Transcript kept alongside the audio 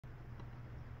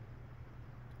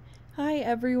Hi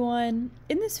everyone!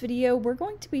 In this video, we're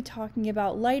going to be talking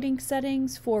about lighting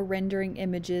settings for rendering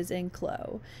images in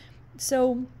CLO.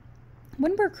 So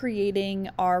when we're creating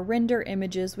our render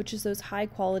images, which is those high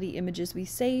quality images we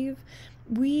save,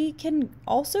 we can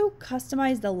also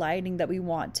customize the lighting that we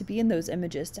want to be in those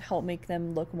images to help make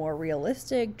them look more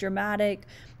realistic, dramatic,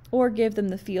 or give them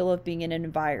the feel of being in an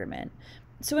environment.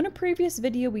 So in a previous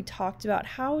video, we talked about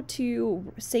how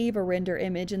to save a render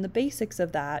image and the basics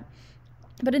of that.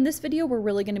 But in this video, we're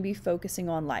really going to be focusing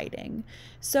on lighting.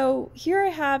 So here I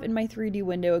have in my 3D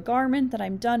window a garment that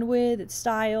I'm done with, it's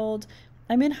styled,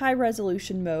 I'm in high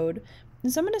resolution mode.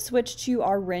 And so I'm going to switch to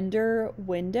our render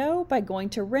window by going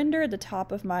to render at the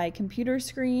top of my computer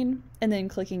screen and then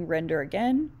clicking render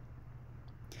again.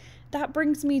 That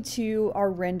brings me to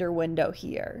our render window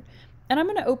here. And I'm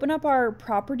going to open up our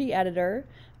property editor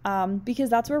because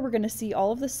that's where we're going to see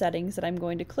all of the settings that I'm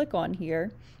going to click on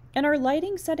here. And our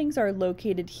lighting settings are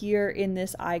located here in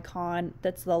this icon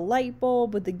that's the light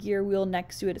bulb with the gear wheel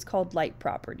next to it. It's called light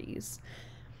properties.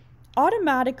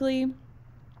 Automatically,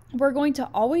 we're going to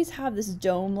always have this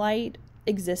dome light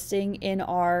existing in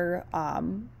our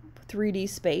 3D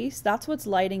space. That's what's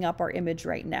lighting up our image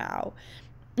right now.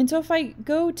 And so if I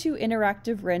go to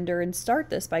interactive render and start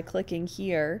this by clicking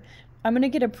here, I'm going to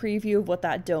get a preview of what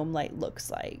that dome light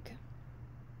looks like.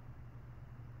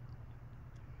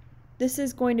 This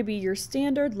is going to be your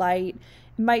standard light.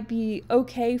 It might be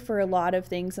okay for a lot of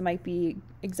things. It might be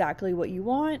exactly what you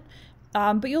want.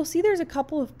 But you'll see there's a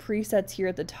couple of presets here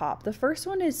at the top. The first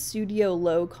one is Studio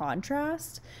Low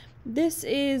Contrast. This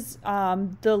is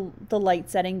the light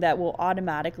setting that will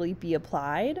automatically be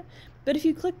applied. But if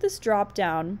you click this drop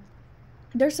down,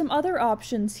 there's some other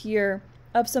options here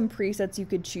of some presets you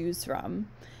could choose from.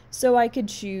 So I could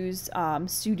choose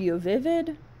Studio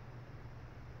Vivid.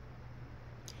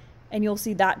 And you'll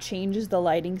see that changes the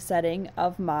lighting setting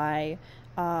of my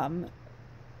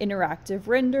interactive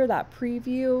render, that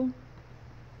preview.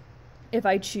 If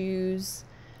I choose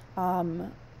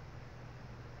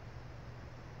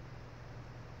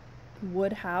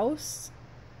Woodhouse,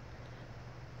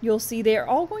 you'll see they're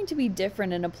all going to be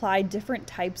different and apply different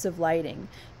types of lighting.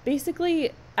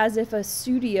 Basically, as if a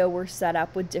studio were set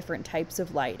up with different types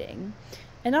of lighting.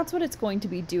 And that's what it's going to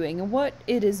be doing. And what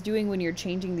it is doing when you're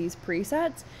changing these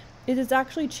presets, it is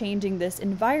actually changing this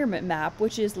environment map,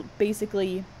 which is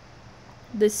basically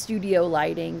the studio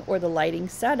lighting or the lighting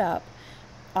setup.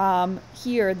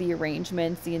 Here, the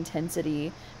arrangements, the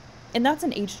intensity, and that's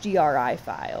an HDRI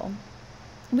file.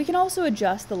 We can also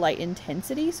adjust the light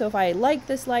intensity. So if I like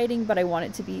this lighting, but I want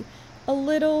it to be a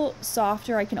little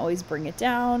softer, I can always bring it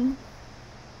down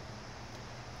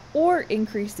or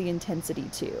increase the intensity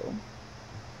too.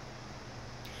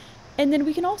 And then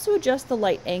we can also adjust the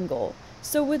light angle.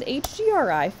 So with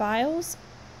HDRI files,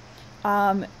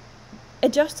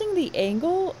 adjusting the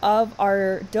angle of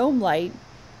our dome light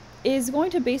is going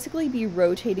to basically be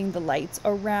rotating the lights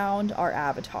around our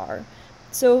avatar.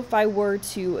 So if I were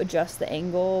to adjust the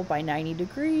angle by 90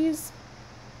 degrees,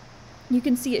 you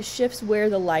can see it shifts where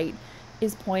the light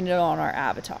is pointed on our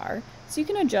avatar. So you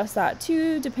can adjust that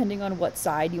too, depending on what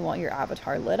side you want your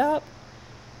avatar lit up.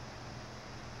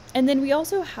 And then we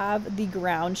also have the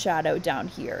ground shadow down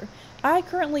here. I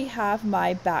currently have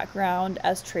my background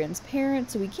as transparent,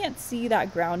 so we can't see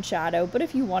that ground shadow, but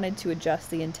if you wanted to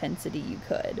adjust the intensity, you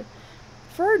could.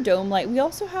 For our dome light, we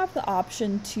also have the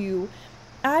option to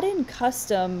add in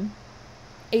custom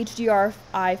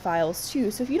HDRI files too.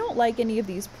 So if you don't like any of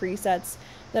these presets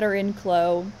that are in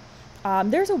CLO,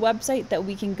 there's a website that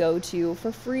we can go to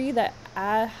for free that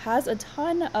has a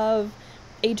ton of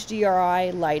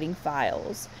HDRI lighting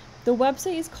files. The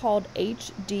website is called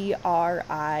HDRI-Haven,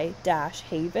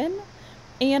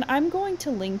 and I'm going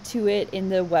to link to it in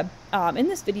the in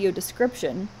this video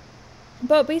description.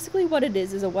 But basically what it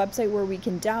is a website where we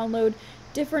can download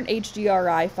different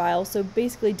HDRI files, so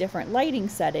basically different lighting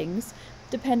settings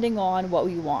depending on what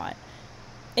we want.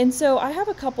 And so I have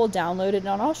a couple downloaded, and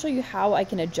I'll show you how I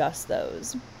can adjust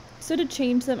those. So to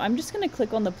change them, I'm just going to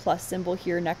click on the plus symbol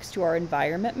here next to our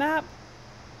environment map.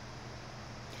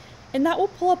 And that will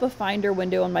pull up a Finder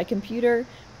window on my computer.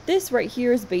 This right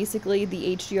here is basically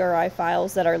the HDRI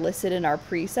files that are listed in our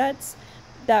presets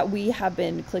that we have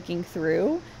been clicking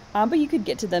through, but you could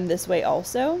get to them this way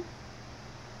also.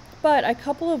 But a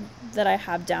couple of that I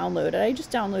have downloaded, I just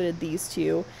downloaded these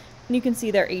two, and you can see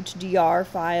they're HDR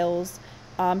files.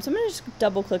 So I'm going to just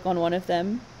double click on one of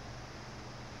them.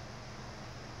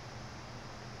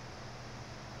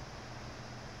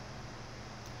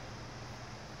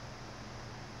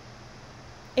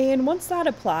 And once that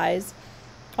applies,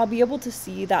 I'll be able to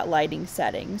see that lighting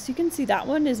setting. So you can see that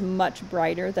one is much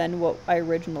brighter than what I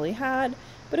originally had,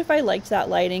 but if I liked that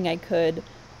lighting, I could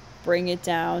bring it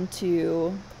down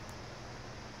to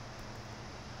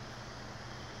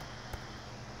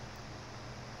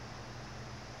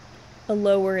a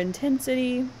lower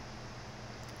intensity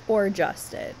or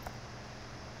adjust it.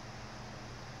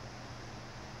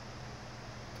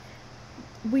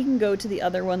 We can go to the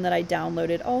other one that I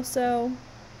downloaded also.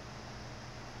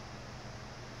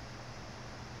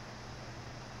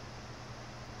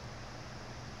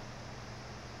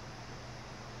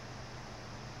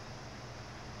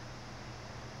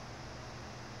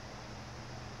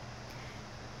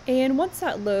 And once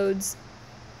that loads,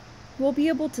 we'll be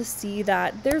able to see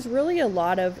that there's really a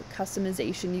lot of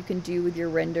customization you can do with your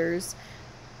renders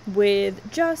with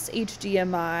just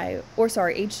HDRI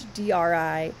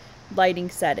lighting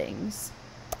settings.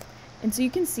 And so you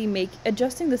can see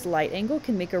adjusting this light angle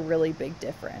can make a really big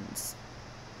difference.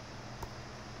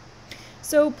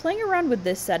 So playing around with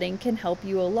this setting can help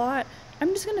you a lot.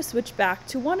 I'm just going to switch back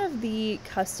to one of the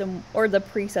custom or the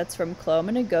presets from CLO. I'm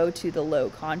going to go to the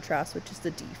low contrast, which is the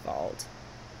default.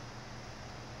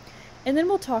 And then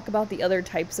we'll talk about the other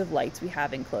types of lights we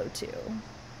have in CLO2.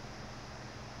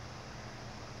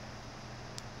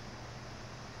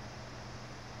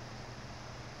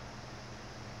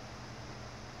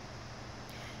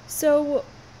 So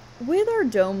with our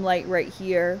dome light right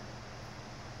here,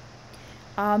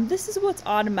 this is what's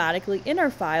automatically in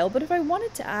our file, but if I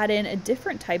wanted to add in a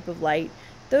different type of light,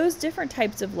 those different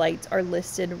types of lights are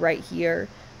listed right here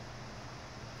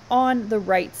on the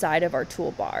right side of our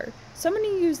toolbar. So I'm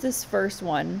going to use this first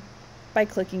one by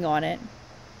clicking on it.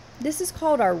 This is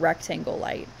called our rectangle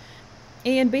light.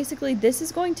 And basically this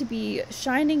is going to be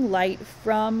shining light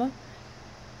from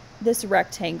this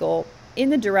rectangle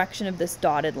in the direction of this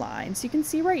dotted line. So you can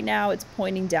see right now it's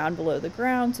pointing down below the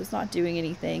ground, so it's not doing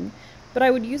anything. But I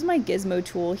would use my gizmo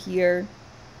tool here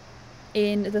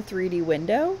in the 3D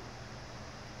window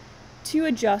to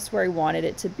adjust where I wanted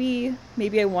it to be.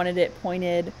 Maybe I wanted it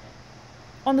pointed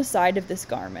on the side of this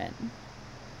garment.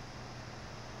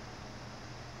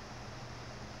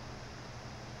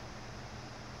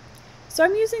 So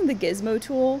I'm using the gizmo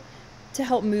tool to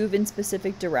help move in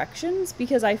specific directions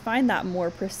because I find that more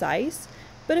precise.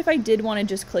 But if I did want to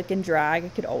just click and drag, I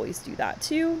could always do that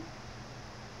too.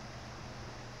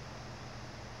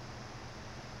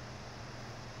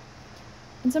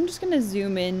 And so I'm just going to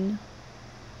zoom in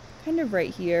kind of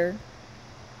right here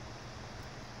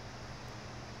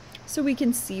so we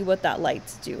can see what that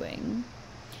light's doing.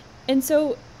 And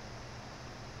so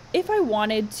if I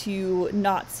wanted to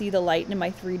not see the light in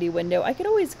my 3D window, I could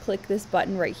always click this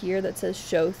button right here that says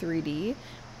Show 3D.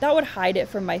 That would hide it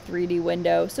from my 3D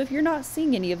window. So if you're not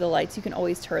seeing any of the lights, you can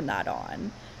always turn that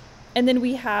on. And then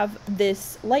we have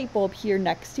this light bulb here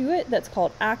next to it that's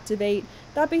called Activate.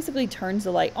 That basically turns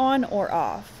the light on or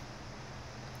off.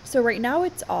 So right now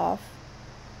it's off,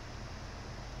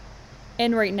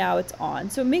 and right now it's on.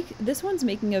 So this one's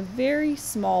making a very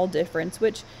small difference,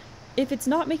 which if it's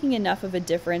not making enough of a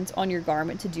difference on your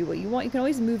garment to do what you want, you can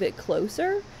always move it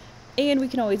closer, and we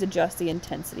can always adjust the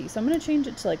intensity. So I'm going to change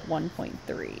it to like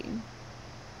 1.3.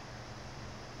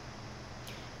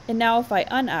 And now if I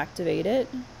unactivate it,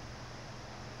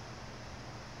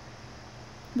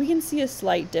 we can see a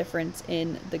slight difference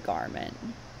in the garment.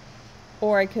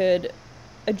 Or I could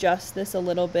adjust this a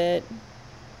little bit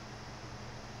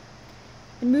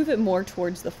and move it more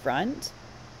towards the front.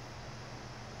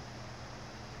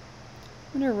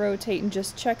 I'm going to rotate and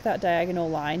just check that diagonal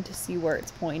line to see where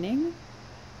it's pointing.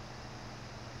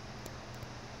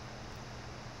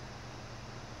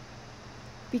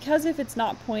 Because if it's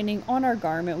not pointing on our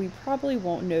garment, we probably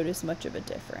won't notice much of a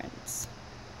difference.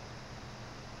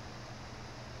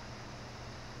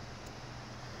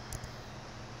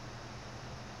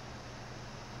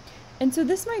 And so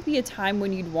this might be a time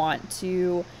when you'd want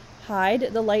to hide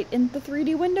the light in the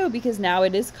 3D window because now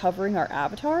it is covering our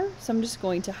avatar. So I'm just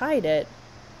going to hide it.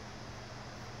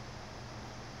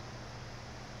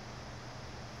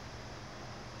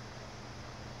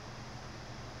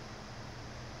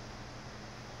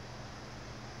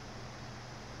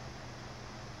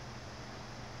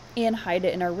 And hide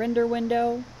it in our render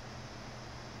window.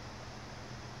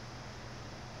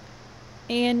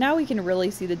 And now we can really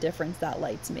see the difference that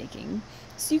light's making.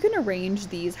 So you can arrange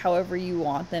these however you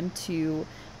want them to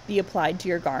be applied to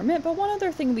your garment. But one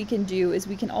other thing we can do is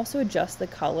we can also adjust the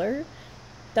color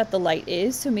that the light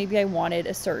is. So maybe I wanted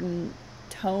a certain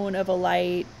tone of a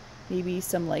light, maybe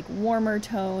some like warmer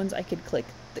tones. I could click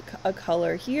a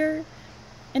color here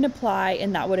and apply,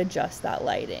 and that would adjust that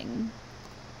lighting.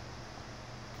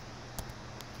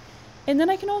 And then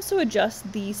I can also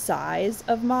adjust the size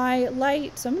of my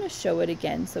light. So I'm going to show it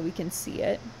again so we can see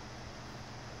it.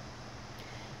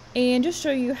 And just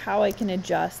show you how I can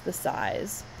adjust the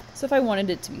size. So if I wanted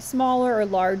it to be smaller or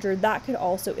larger, that could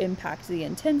also impact the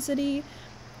intensity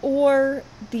or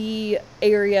the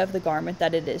area of the garment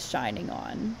that it is shining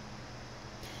on.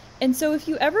 And so if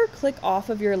you ever click off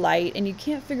of your light and you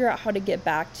can't figure out how to get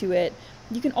back to it,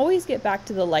 you can always get back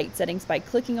to the light settings by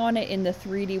clicking on it in the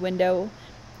 3D window.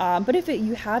 But if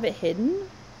you have it hidden,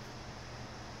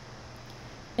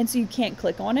 and so you can't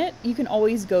click on it, you can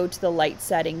always go to the light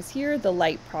settings here, the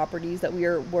light properties that we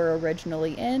were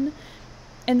originally in,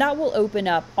 and that will open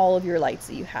up all of your lights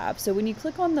that you have. So when you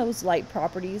click on those light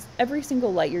properties, every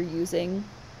single light you're using,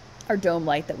 our dome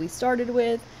light that we started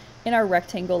with, and our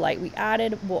rectangle light we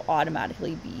added will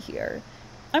automatically be here.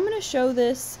 I'm going to show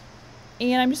this,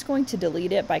 and I'm just going to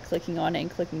delete it by clicking on it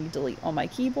and clicking delete on my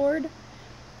keyboard.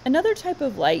 Another type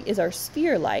of light is our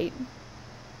sphere light.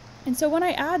 And so when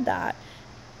I add that,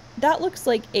 that looks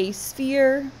like a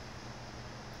sphere,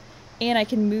 and I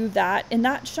can move that, and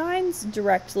that shines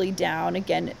directly down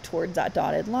again towards that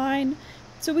dotted line.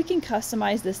 So we can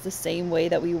customize this the same way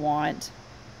that we want,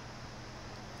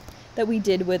 that we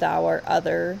did with our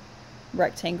other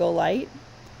rectangle light,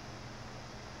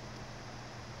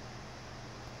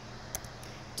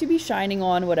 to be shining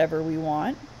on whatever we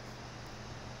want.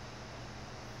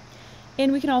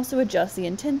 And we can also adjust the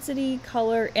intensity,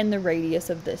 color, and the radius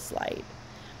of this light.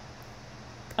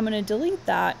 I'm going to delete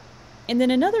that. And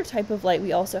then another type of light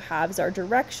we also have is our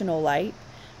directional light.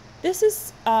 This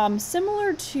is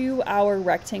similar to our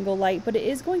rectangle light, but it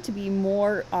is going to be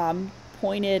more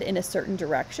pointed in a certain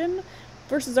direction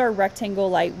versus our rectangle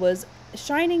light was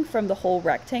shining from the whole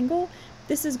rectangle.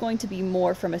 This is going to be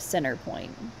more from a center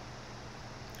point.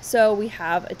 So we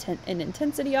have an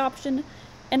intensity option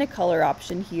and a color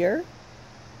option here.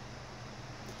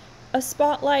 A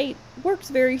spotlight works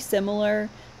very similar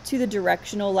to the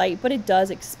directional light, but it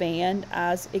does expand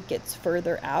as it gets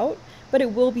further out, but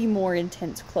it will be more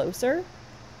intense closer.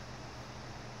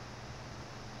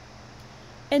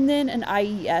 And then an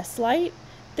IES light.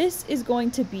 This is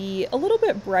going to be a little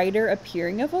bit brighter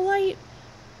appearing of a light,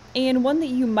 and one that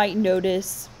you might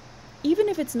notice even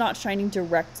if it's not shining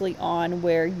directly on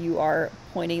where you are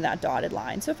pointing that dotted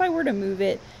line. So if I were to move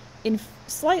it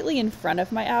slightly in front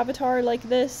of my avatar like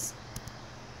this,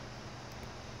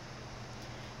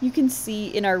 you can see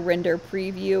in our render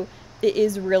preview, it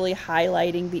is really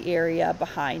highlighting the area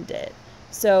behind it.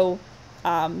 So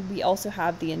we also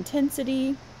have the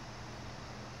intensity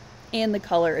and the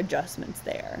color adjustments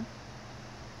there.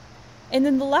 And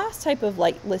then the last type of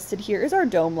light listed here is our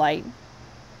dome light,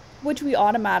 which we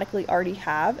automatically already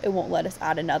have. It won't let us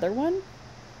add another one.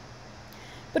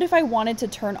 But if I wanted to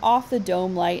turn off the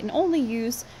dome light and only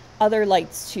use other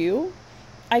lights too,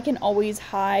 I can always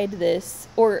hide this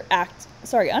or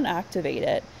unactivate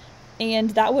it, and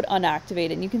that would unactivate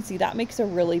it, and you can see that makes a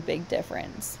really big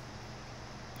difference.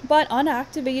 But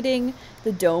unactivating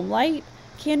the dome light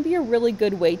can be a really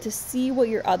good way to see what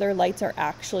your other lights are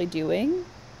actually doing.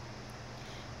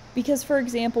 Because for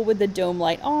example, with the dome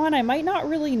light on, I might not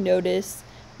really notice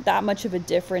that much of a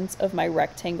difference of my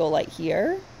rectangle light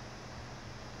here.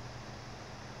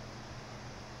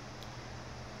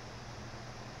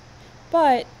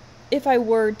 But if I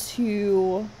were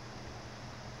to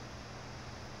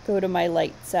go to my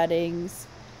light settings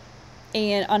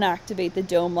and unactivate the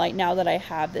dome light, now that I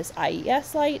have this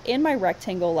IES light and my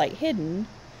rectangle light hidden,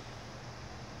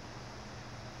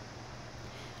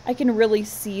 I can really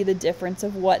see the difference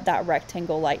of what that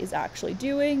rectangle light is actually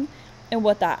doing and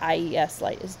what that IES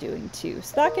light is doing too.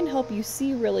 So that can help you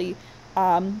see really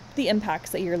the impacts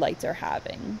that your lights are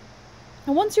having.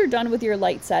 And once you're done with your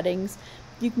light settings,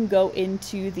 you can go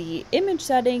into the image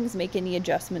settings, make any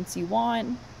adjustments you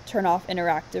want, turn off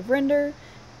interactive render,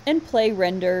 and play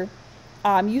render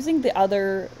using the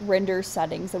other render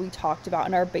settings that we talked about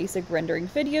in our basic rendering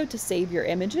video to save your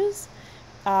images.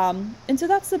 And so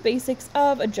that's the basics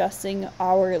of adjusting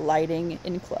our lighting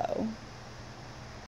in CLO.